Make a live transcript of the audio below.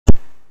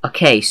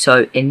Okay,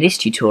 so in this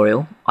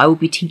tutorial, I will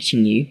be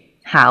teaching you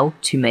how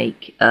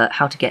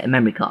to get a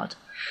memory card.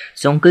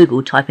 So on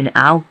Google, type in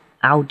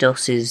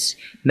Aldos's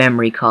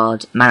memory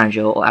card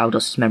manager or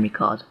Aldos's memory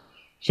card.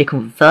 Click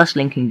on the first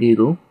link in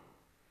Google,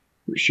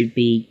 which should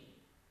be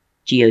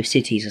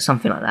GeoCities or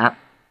something like that.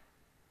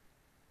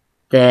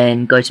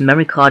 Then go to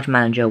Memory Card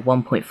Manager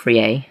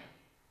 1.3a.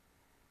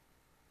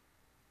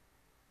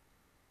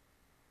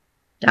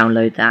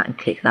 Download that and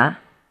click that.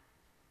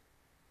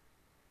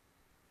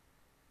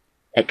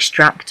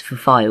 Extract the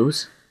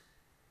files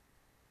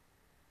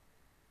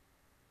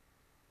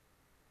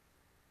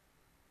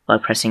by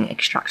pressing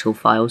Extract all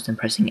files, then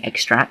pressing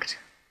Extract.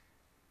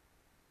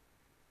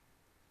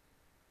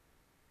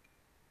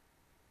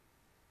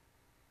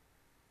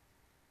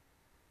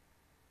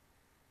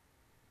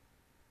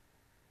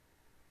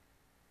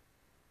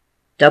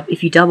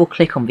 If you double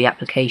click on the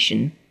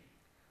application,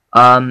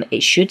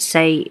 it should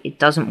say it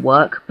doesn't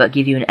work, but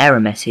give you an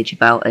error message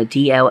about a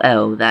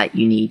DLL that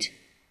you need.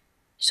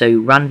 So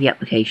run the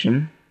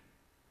application.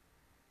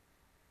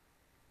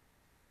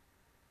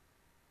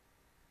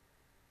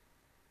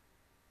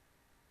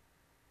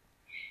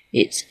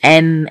 It's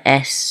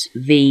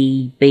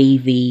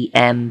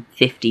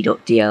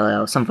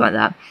msvbvm50.dll, something like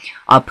that.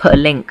 I'll put a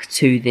link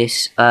to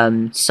this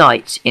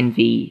site in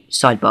the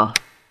sidebar,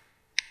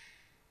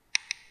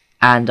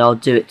 and I'll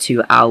do it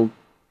to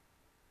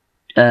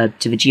the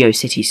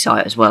GeoCities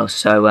site as well.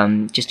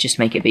 So just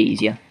make it a bit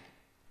easier.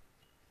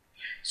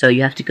 So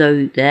you have to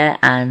go there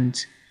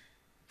and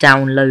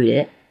download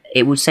it.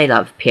 It would say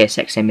that the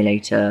PSX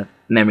Emulator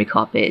memory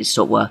card bit is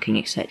stopped working,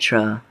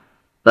 etc.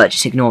 But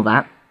just ignore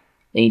that.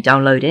 Then you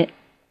download it.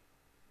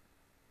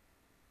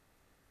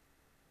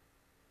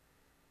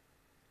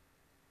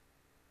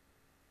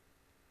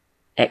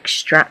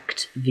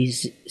 Extract the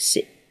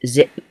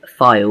zip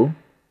file.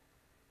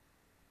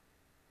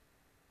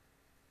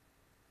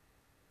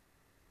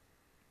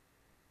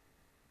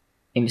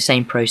 In the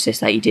same process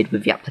that you did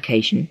with the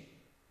application,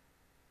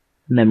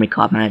 memory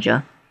card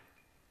manager.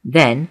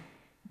 Then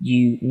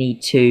you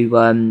need to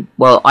you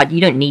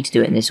don't need to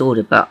do it in this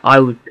order, but I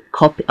would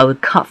cut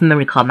the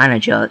memory card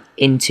manager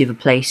into the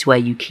place where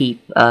you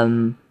keep it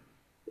would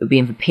be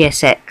in the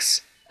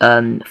PSX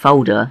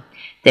folder.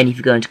 Then if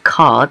you go into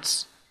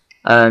cards,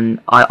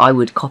 I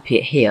would copy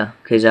it here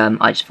because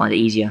I just find it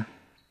easier.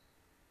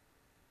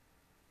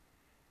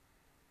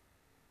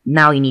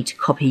 Now you need to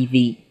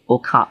copy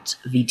cut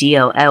the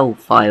DLL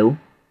file,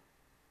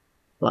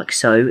 like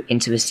so,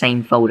 into the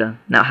same folder.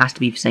 Now it has to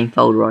be the same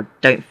folder, or I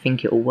don't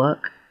think it will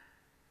work.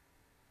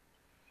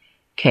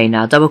 Okay,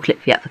 now double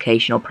click the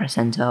application or press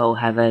enter or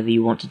however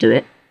you want to do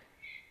it.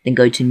 Then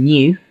go to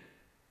new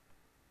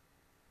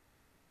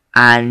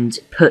and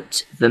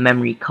put the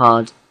memory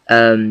card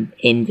in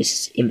the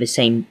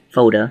same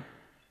folder.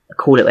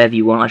 Call it whatever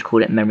you want. I just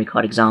call it memory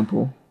card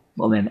example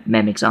or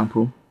mem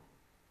example.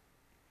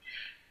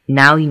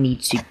 Now you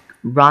need to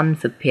run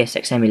the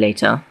PSX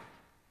emulator.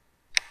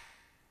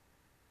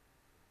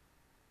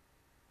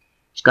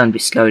 Just going a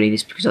bit slowly,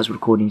 this because I was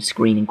recording the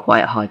screen in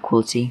quite a high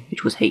quality,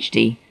 which was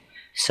HD,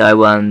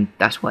 so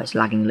that's why it's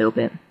lagging a little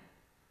bit.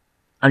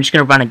 I'm just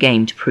going to run a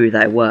game to prove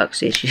that it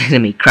works. It's just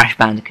going to be Crash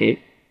Bandicoot.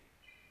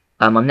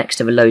 I'm next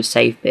to the load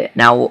save bit.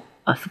 Now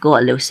I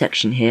forgot a little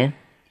section here.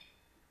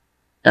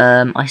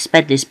 I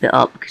sped this bit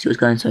up because it was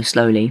going so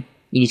slowly.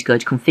 You need to go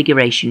to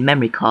Configuration,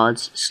 Memory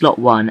Cards, Slot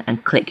 1,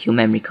 and click your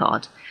memory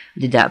card. I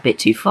did that a bit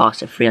too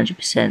fast at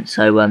 300%,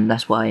 so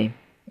that's why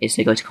it's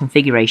to go to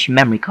Configuration,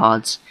 Memory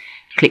Cards,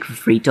 click the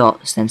three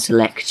dots, then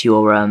select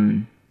your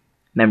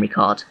memory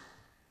card.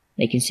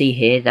 Now you can see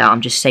here that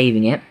I'm just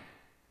saving it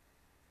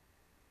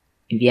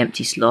in the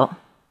empty slot,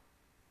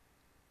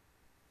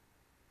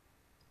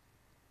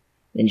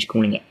 then just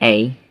calling it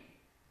A.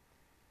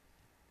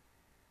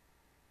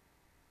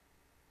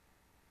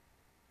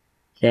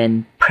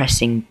 Then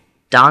pressing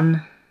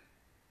done.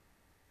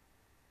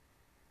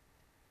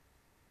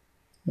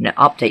 And it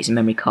updates the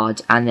memory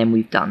cards, and then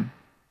we've done.